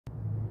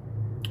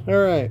All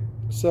right,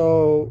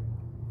 so,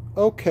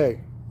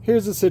 okay,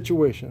 here's the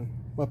situation.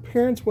 My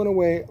parents went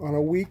away on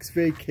a week's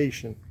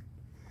vacation.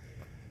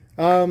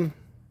 Okay,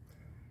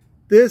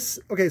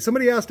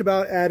 somebody asked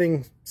about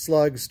adding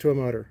slugs to a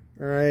motor.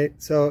 All right,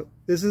 so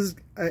this is,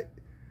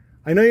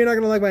 I know you're not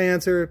gonna like my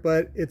answer,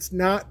 but it's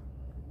not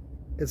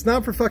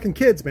for fucking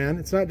kids, man.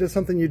 It's not just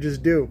something you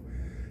just do.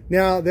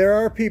 Now, there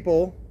are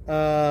people,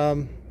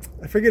 I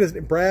forget his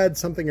name, Brad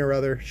something or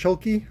other,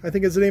 Schulke, I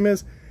think his name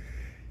is.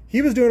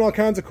 He was doing all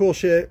kinds of cool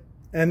shit,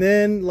 and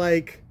then,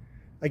 like,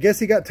 I guess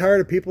he got tired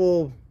of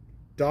people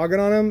dogging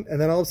on him, and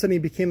then all of a sudden he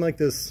became like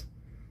this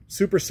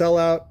super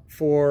sellout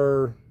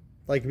for,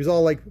 like, he was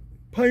all like,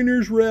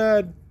 Pioneer's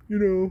rad, you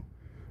know,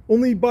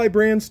 only buy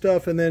brand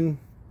stuff, and then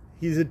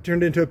he's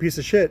turned into a piece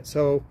of shit.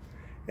 So,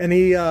 and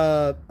he,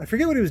 I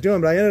forget what he was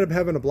doing, but I ended up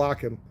having to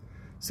block him.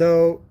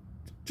 So,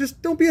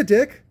 just don't be a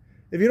dick.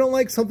 If you don't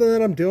like something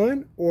that I'm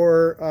doing,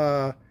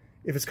 or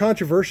if it's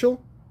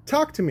controversial,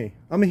 talk to me.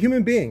 I'm a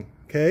human being.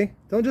 Okay,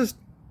 don't just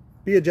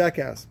be a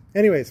jackass.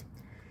 Anyways,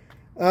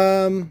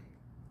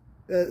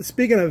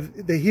 speaking of,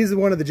 he's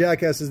one of the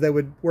jackasses that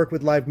would work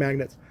with live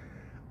magnets.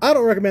 I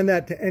don't recommend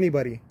that to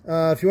anybody.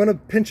 If you want to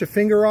pinch a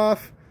finger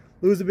off,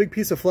 lose a big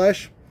piece of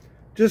flesh,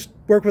 just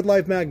work with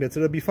live magnets.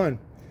 It'll be fun.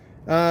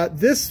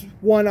 This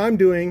one I'm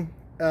doing,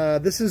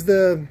 this is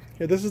the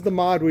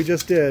mod we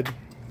just did.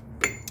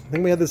 I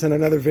think we had this in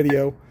another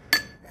video.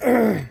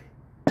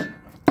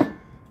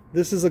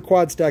 This is a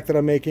quad stack that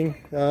I'm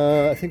making.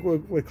 I think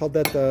we called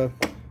that the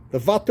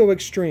Vato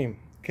Extreme.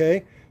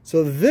 Okay,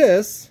 so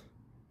this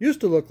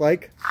used to look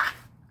like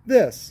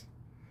this.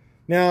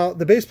 Now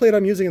the base plate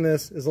I'm using in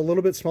this is a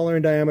little bit smaller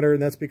in diameter,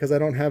 and that's because I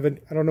don't have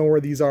it. I don't know where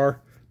these are.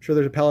 I'm sure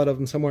there's a pallet of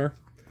them somewhere.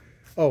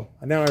 Oh,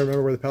 now I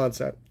remember where the pallet's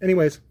at.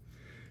 Anyways,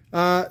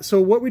 so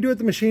what we do at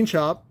the machine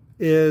shop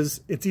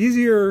is it's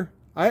easier.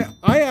 I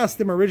asked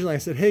them originally. I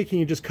said, hey, can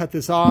you just cut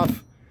this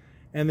off?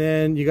 And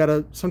then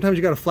sometimes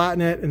you gotta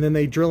flatten it, and then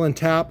they drill and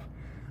tap.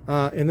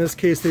 In this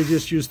case, they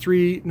just use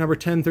 3 number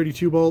 10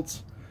 32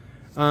 bolts.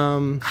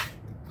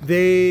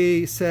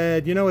 They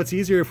said, you know, it's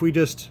easier if we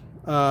just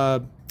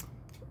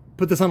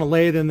put this on a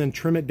lathe and then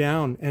trim it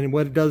down. And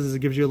what it does is it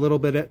gives you a little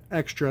bit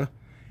extra.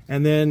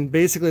 And then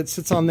basically it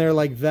sits on there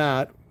like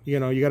that. You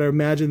know, you gotta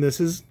imagine this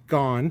is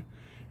gone,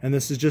 and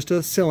this is just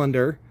a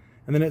cylinder.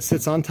 And then it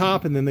sits on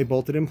top, and then they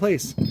bolt it in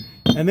place.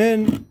 And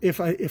then if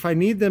I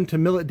need them to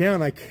mill it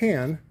down, I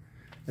can.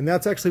 And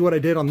that's actually what I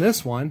did on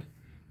this one.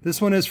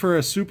 This one is for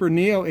a Super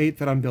Neo 8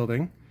 that I'm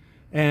building.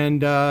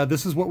 And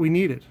this is what we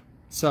needed.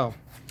 So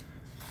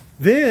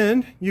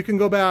then you can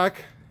go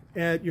back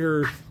at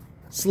your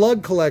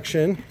slug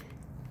collection,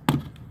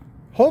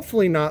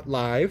 hopefully not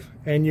live,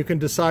 and you can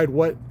decide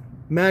what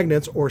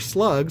magnets or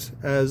slugs,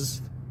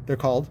 as they're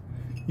called,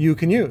 you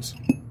can use.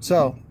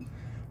 So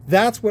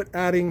that's what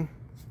adding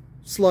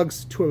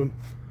slugs to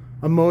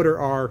a motor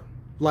are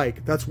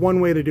like. That's one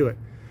way to do it.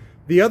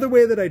 The other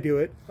way that I do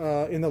it,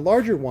 in the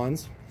larger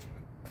ones,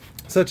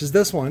 such as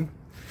this one,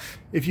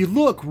 if you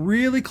look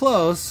really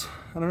close,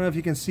 I don't know if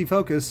you can see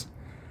focus,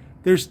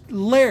 there's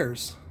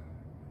layers,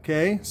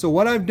 okay? So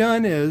what I've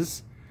done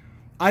is,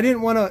 I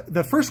didn't want to,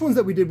 the first ones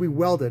that we did, we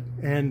welded,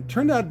 and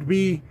turned out to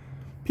be,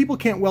 people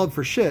can't weld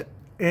for shit.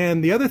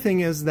 And the other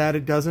thing is that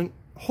it doesn't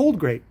hold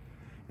great.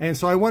 And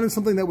so I wanted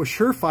something that was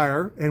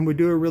surefire and would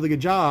do a really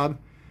good job.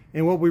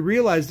 And what we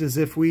realized is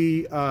if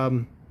we are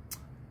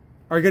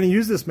going to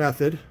use this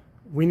method,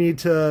 we need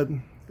to,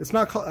 it's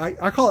not called,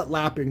 I call it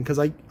lapping, because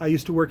I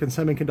used to work in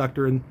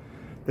semiconductor, and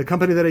the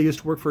company that I used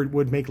to work for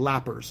would make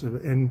lappers.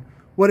 And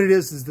what it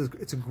is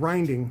it's a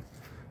grinding,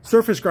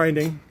 surface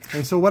grinding.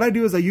 And so what I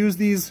do is I use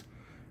these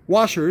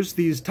washers,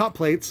 these top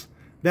plates,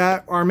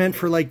 that are meant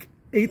for like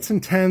 8s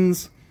and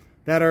 10s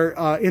that are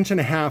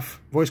 1.5"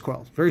 voice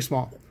coils, very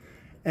small.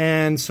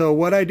 And so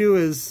what I do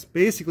is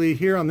basically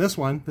here on this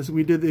one,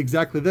 we did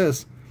exactly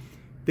this.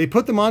 They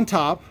put them on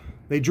top,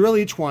 they drill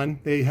each one,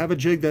 they have a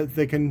jig that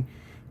they can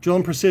drill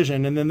in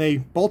precision, and then they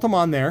bolt them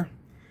on there.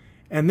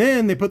 And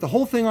then they put the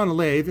whole thing on a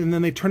lathe, and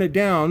then they turn it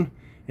down.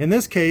 In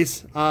this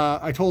case,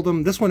 I told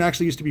them this one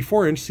actually used to be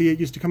 4-inch. See, it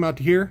used to come out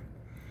to here.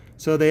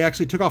 So they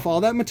actually took off all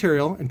that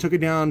material and took it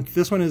down.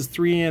 This one is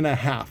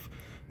 3.5.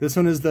 This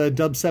one is the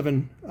Dub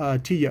 7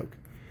 T-yoke.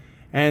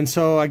 And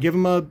so I give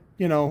them a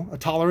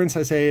tolerance.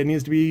 I say it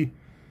needs to be,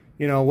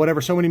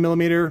 whatever, so many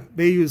millimeter.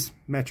 They use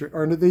metric,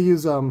 or they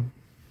use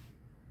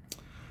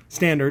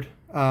standard,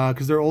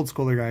 because they're old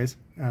schooler guys.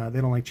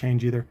 They don't like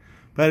change either.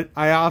 But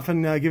I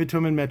often give it to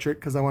them in metric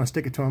because I want to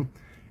stick it to them.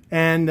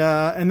 And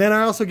then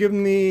I also give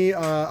them the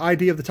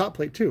ID of the top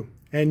plate too.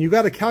 And you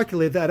got to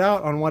calculate that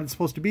out on what it's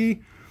supposed to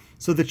be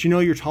so that you know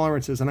your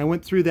tolerances. And I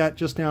went through that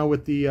just now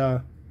with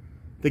the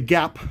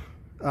gap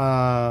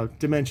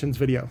dimensions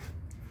video.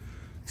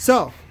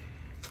 So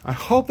I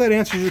hope that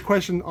answers your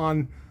question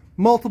on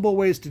multiple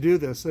ways to do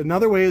this.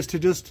 Another way is to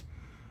just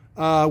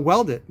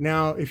weld it.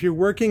 Now, if you're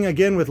working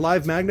again with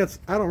live magnets,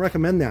 I don't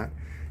recommend that.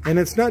 And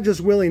it's not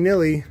just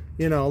willy-nilly,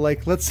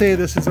 like let's say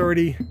this is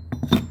already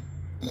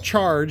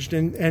charged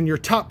and your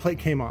top plate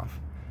came off,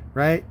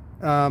 right?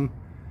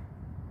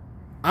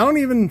 I don't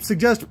even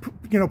suggest,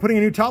 you know, putting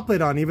a new top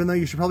plate on, even though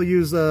you should probably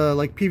use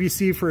like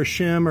PVC for a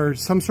shim or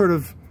some sort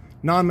of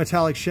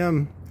non-metallic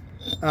shim,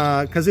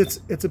 because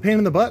it's a pain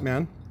in the butt,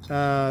 man.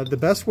 The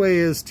best way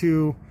is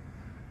to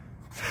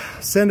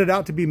send it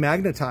out to be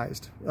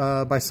magnetized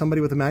by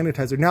somebody with a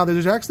magnetizer. Now,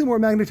 there's actually more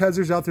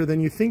magnetizers out there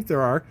than you think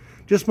there are.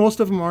 Just most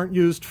of them aren't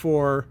used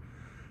for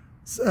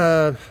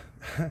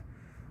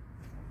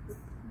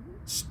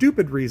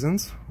stupid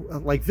reasons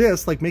like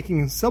this, like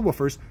making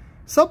subwoofers.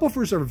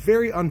 Subwoofers are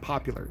very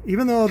unpopular,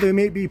 even though they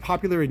may be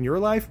popular in your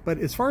life. But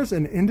as far as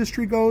an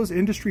industry goes,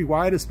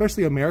 industry-wide,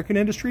 especially American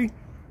industry,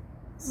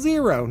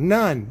 zero,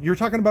 none. You're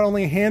talking about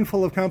only a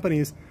handful of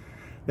companies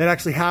that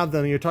actually have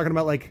them. You're talking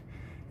about like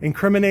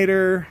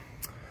Incriminator,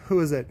 who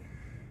is it?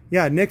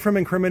 Yeah, Nick from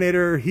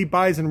Incriminator. He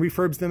buys and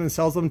refurbs them and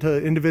sells them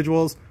to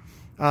individuals.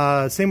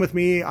 Same with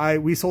me.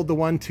 We sold the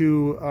one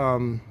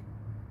to,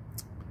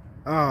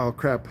 oh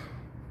crap,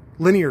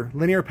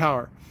 Linear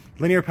Power.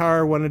 Linear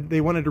Power wanted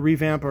to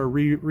revamp or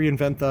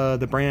reinvent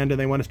the brand, and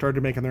they wanted to start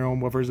making their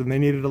own woofers, and they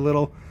needed a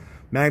little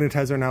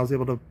magnetizer, and I was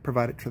able to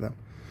provide it for them.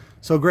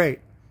 So great.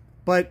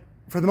 But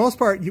for the most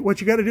part,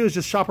 what you got to do is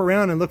just shop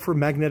around and look for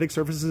magnetic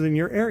surfaces in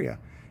your area.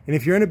 And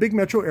if you're in a big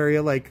metro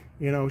area like,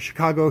 you know,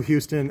 Chicago,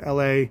 Houston,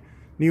 LA,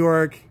 New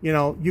York, you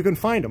know, you can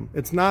find them.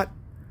 It's not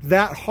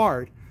that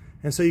hard.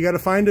 And so you got to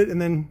find it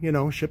and then, you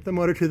know, ship the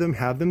motor to them,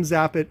 have them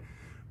zap it.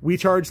 We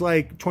charge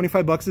like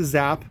 25 bucks a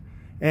zap.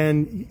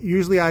 And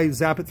usually I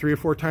zap it 3 or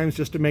 4 times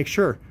just to make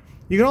sure.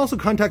 You can also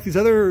contact these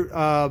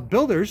other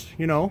builders,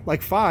 you know,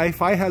 like Phi.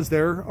 Phi has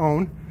their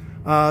own.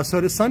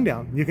 So does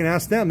Sundown. You can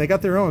ask them. They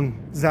got their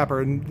own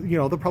zapper, and, you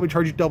know, they'll probably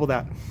charge you double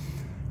that.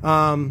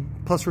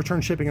 Plus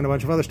return shipping and a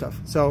bunch of other stuff.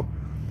 So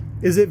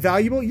is it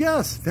valuable?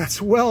 Yes,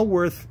 that's well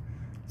worth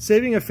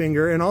saving a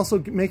finger and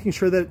also making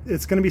sure that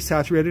it's going to be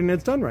saturated and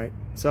it's done right.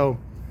 So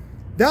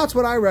that's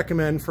what I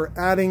recommend for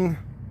adding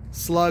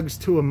slugs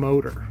to a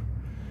motor,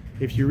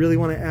 if you really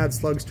want to add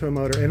slugs to a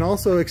motor, and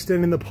also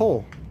extending the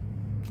pole.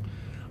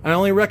 I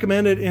only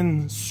recommend it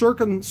in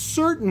certain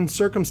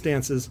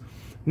circumstances,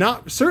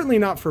 certainly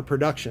not for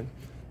production.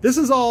 This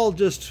is all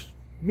just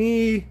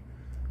me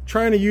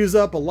trying to use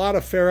up a lot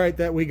of ferrite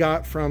that we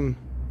got from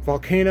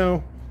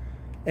Volcano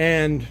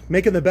and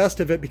making the best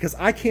of it, because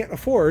I can't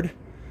afford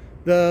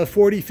the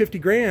 40, 50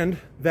 grand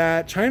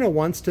that China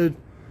wants to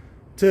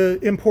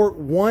import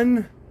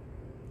one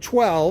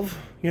 12,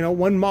 you know,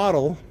 one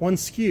model, one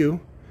SKU,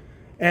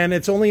 and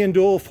it's only in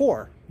dual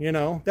 4, you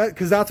know,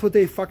 because that's what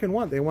they fucking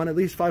want. They want at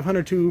least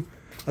 500 to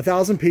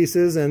 1,000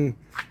 pieces, and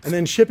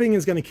then shipping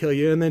is going to kill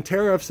you, and then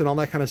tariffs and all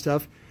that kind of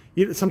stuff.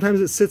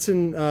 Sometimes it sits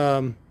in,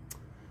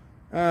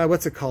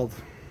 what's it called?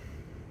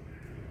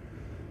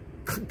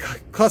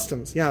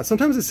 Customs. Yeah,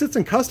 sometimes it sits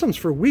in customs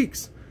for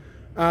weeks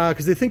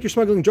because they think you're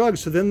smuggling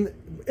drugs. So then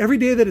every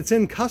day that it's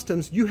in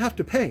customs, you have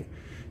to pay.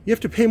 You have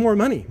to pay more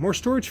money, more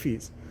storage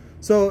fees.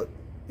 So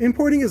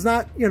importing is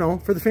not, you know,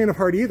 for the faint of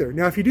heart either.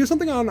 Now, if you do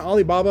something on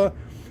Alibaba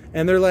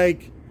and they're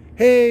like,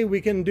 hey, we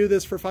can do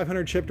this for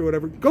 500 shipped or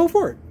whatever, go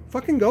for it.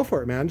 Fucking go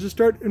for it, man. Just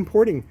start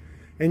importing,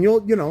 and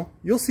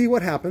you'll see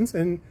what happens.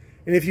 And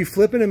if you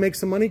flip it and make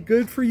some money,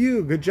 good for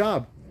you. Good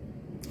job.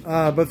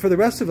 But for the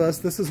rest of us,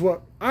 this is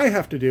what I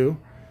have to do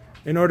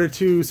in order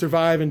to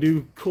survive and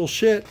do cool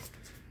shit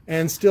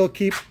and still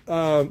keep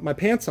my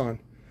pants on.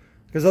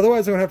 Because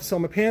otherwise I'm going to have to sell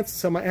my pants and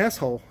sell my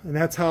asshole. And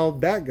that's how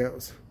that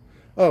goes.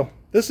 Oh,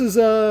 this was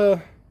an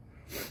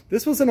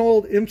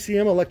old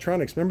MCM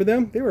Electronics. Remember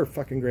them? They were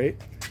fucking great.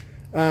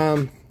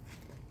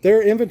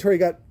 Their inventory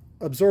got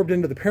absorbed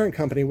into the parent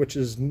company, which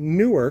is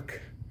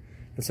Newark.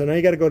 And so now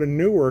you got to go to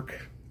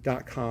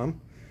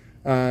newark.com,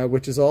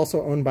 which is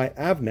also owned by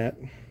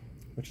Avnet,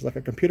 which is like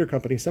a computer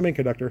company,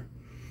 semiconductor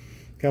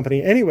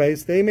company.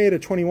 Anyways, they made a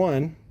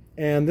 21,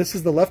 and this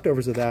is the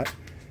leftovers of that.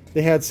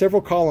 They had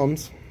several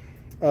columns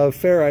of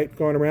ferrite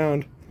going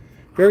around.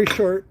 Very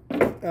short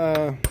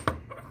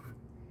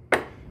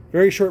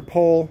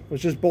pole. It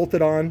was just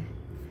bolted on.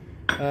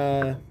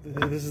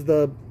 This is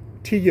the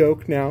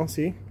T-yoke now,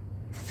 see?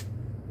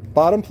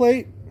 Bottom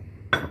plate,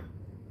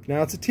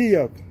 now it's a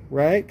T-yoke,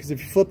 right? Because if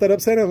you flip that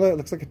upside down, it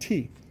looks like a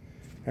T.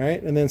 All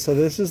right, and then so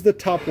this is the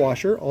top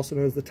washer, also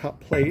known as the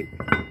top plate.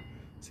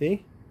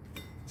 See?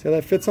 See how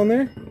that fits on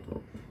there?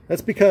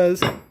 That's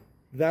because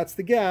that's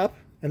the gap,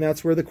 and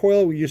that's where the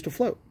coil we used to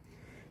float.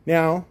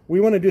 Now,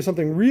 we want to do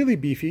something really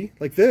beefy,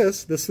 like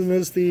this. This one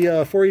is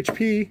the 4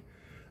 HP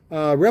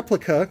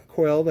replica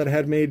coil that I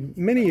had made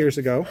many years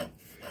ago.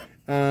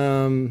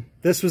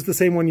 This was the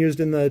same one used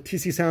in the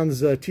TC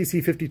Sounds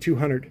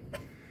TC5200.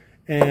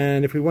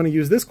 And if we want to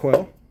use this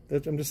coil,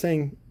 I'm just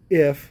saying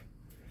if,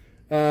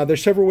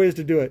 there's several ways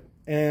to do it.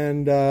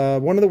 And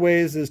one of the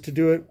ways is to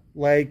do it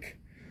like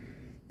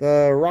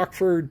the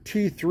Rockford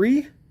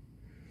T3,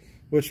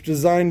 which was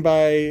designed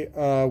by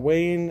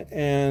Wayne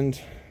and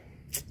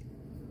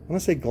I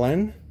want to say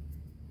Glenn.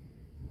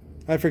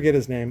 I forget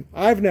his name.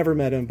 I've never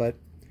met him, but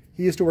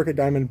he used to work at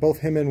Diamond. Both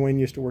him and Wayne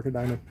used to work at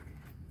Diamond.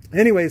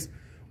 Anyways,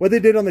 what they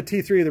did on the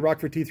T3, the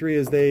Rockford T3,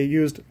 is they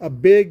used a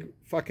big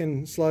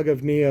fucking slug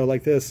of Neo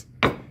like this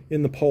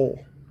in the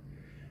pole.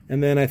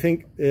 And then I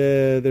think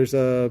there's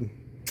a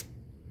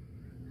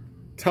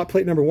top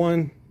plate number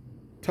 1,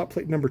 top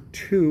plate number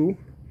 2,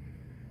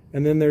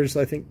 and then there's,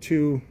 I think,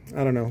 2,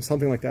 I don't know,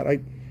 something like that.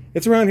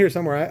 It's around here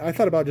somewhere. I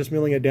thought about just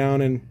milling it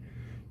down and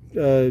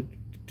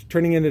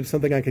turning it into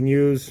something I can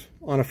use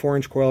on a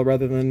 4-inch coil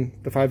rather than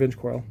the 5-inch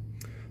coil.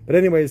 But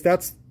anyways,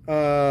 that's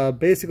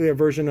basically a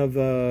version of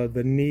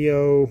the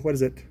Neo, what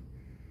is it?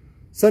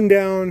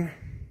 Sundown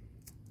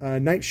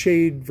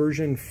Nightshade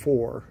version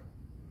 4.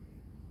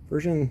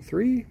 Version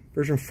 3?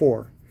 Version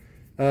 4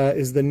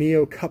 is the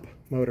Neo Cup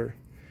motor,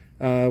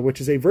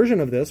 which is a version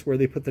of this where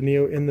they put the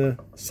Neo in the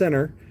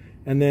center,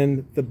 and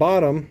then the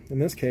bottom, in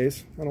this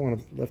case, I don't want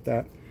to lift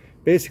that,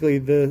 basically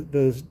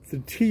the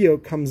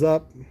T-yoke comes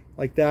up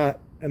like that,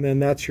 and then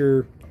that's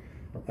your,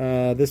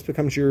 this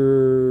becomes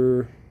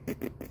your,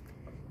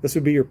 this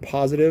would be your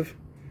positive,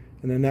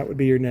 and then that would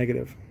be your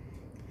negative.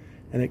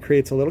 And it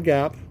creates a little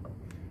gap,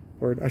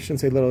 or I shouldn't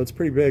say little, it's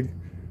pretty big.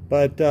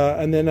 But,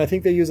 and then I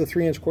think they use a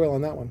 3-inch coil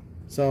on that one.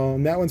 So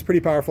that one's pretty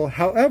powerful.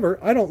 However,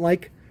 I don't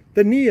like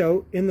the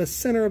Neo in the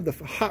center of the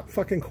hot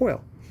fucking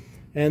coil.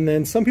 And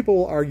then some people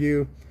will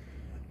argue,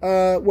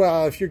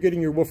 well, if you're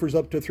getting your woofers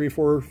up to 300,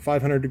 400,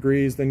 500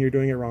 degrees, then you're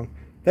doing it wrong.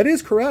 That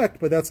is correct,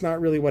 but that's not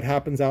really what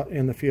happens out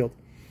in the field.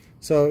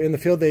 So in the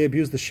field, they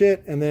abuse the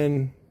shit, and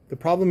then the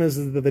problem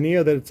is that the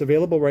Neo that's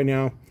available right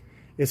now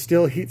is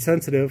still heat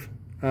sensitive.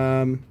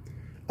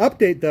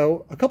 Update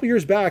though, a couple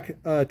years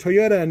back,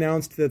 Toyota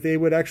announced that they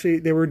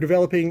were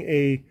developing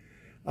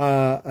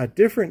a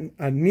different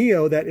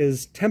Neo that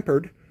is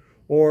tempered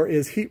or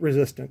is heat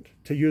resistant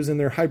to use in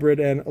their hybrid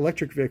and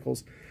electric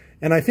vehicles.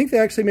 And I think they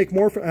actually make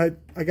more,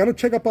 I got to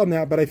check up on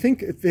that, but I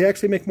think they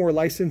actually make more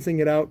licensing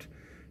it out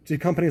to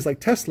companies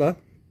like Tesla,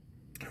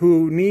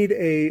 who need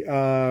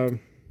a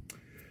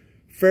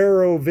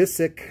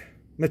ferrovisic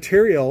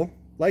material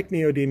like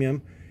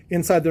neodymium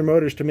inside their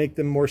motors to make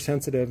them more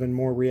sensitive and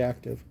more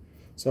reactive.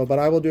 So, but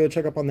I will do a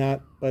checkup on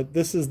that. But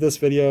this is this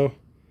video.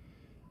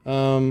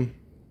 Don't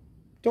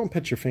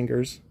pinch your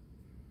fingers.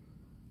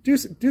 Do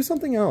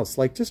something else,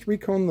 like just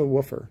recone the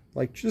woofer.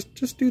 Like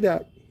just do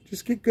that.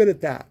 Just get good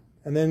at that,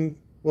 and then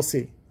we'll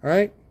see. All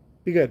right,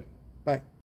 be good. Bye.